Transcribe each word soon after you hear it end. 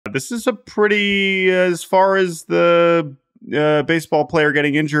This is a pretty, as far as the baseball player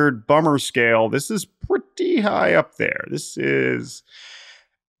getting injured bummer scale, this is pretty high up there. This is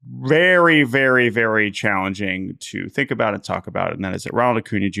very, very, very challenging to think about and talk about. And that is that Ronald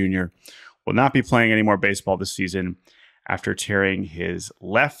Acuña Jr. will not be playing any more baseball this season after tearing his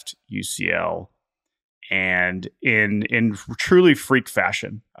left UCL, and in truly freak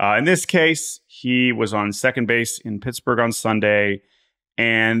fashion. In this case, he was on second base in Pittsburgh on Sunday,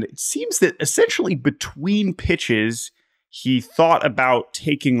 and it seems that essentially between pitches, he thought about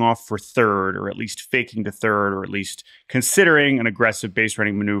taking off for third, or at least faking to third, or at least considering an aggressive base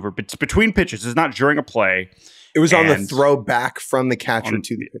running maneuver. But between pitches, it's not during a play. It was on the throw back from the catcher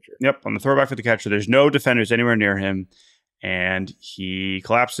to the pitcher. Yep, on the throwback for the catcher. There's no defenders anywhere near him, and he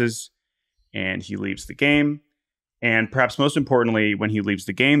collapses and he leaves the game. And perhaps most importantly, when he leaves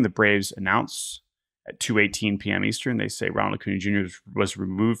the game, the Braves announce at 2:18 p.m. Eastern, they say Ronald Acuña Jr. was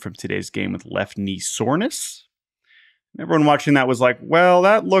removed from today's game with left knee soreness. Everyone watching that was like, well,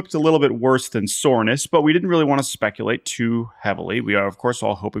 that looked a little bit worse than soreness, but we didn't really want to speculate too heavily. We are, of course,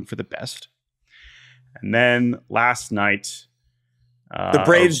 all hoping for the best. And then last night, the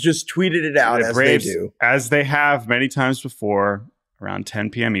Braves just tweeted it out, as Braves, they do. As they have many times before, around 10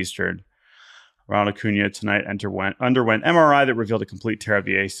 p.m. Eastern. Ronald Acuña tonight underwent MRI that revealed a complete tear of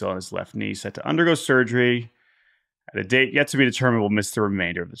the ACL on his left knee, set to undergo surgery at a date yet to be determined, will miss the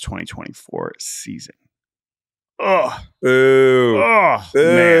remainder of the 2024 season. Ugh. Boo. Ugh,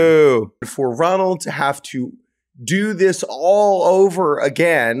 Boo. Man. For Ronald to have to do this all over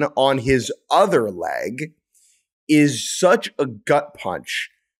again on his other leg is such a gut punch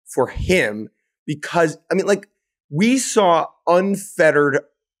for him, because, I mean, like, we saw unfettered,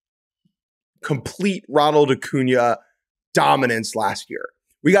 complete Ronald Acuña dominance last year.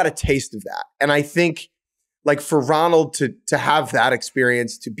 We got a taste of that. And I think, like, for Ronald to have that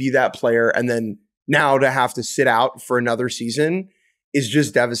experience, to be that player, and then now to have to sit out for another season is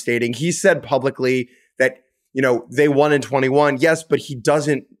just devastating. He said publicly that, you know, they won in 21. Yes, but he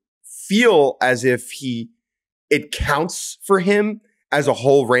doesn't feel as if it counts for him as a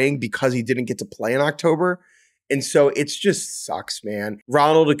whole ring because he didn't get to play in October. And so it's just sucks, man.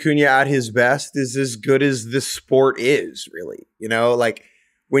 Ronald Acuña at his best is as good as this sport is, really. You know, like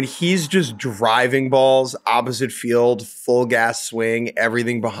when he's just driving balls opposite field, full gas swing,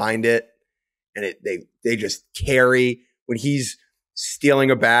 everything behind it, and they just carry. When he's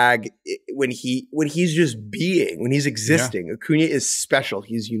stealing a bag, when he's just being, when he's existing, yeah. Acuña is special.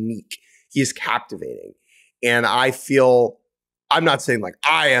 He's unique. He is captivating. And I feel, I'm not saying like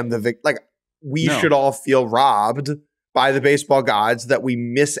I am the victim, like we should all feel robbed by the baseball gods that we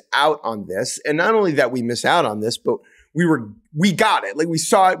miss out on this. And not only that we miss out on this, but we got it. Like we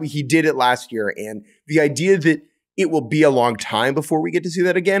saw it, he did it last year. And the idea that it will be a long time before we get to see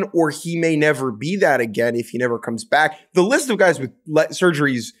that again, or he may never be that again if he never comes back. The list of guys with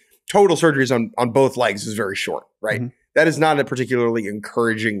surgeries, total surgeries on both legs is very short, right? Mm-hmm. That is not a particularly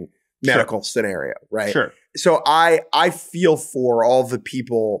encouraging medical scenario, right? Sure. So I feel for all the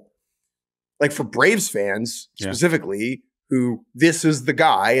people, like for Braves fans specifically, who this is the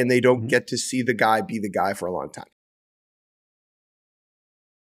guy and they don't get to see the guy be the guy for a long time.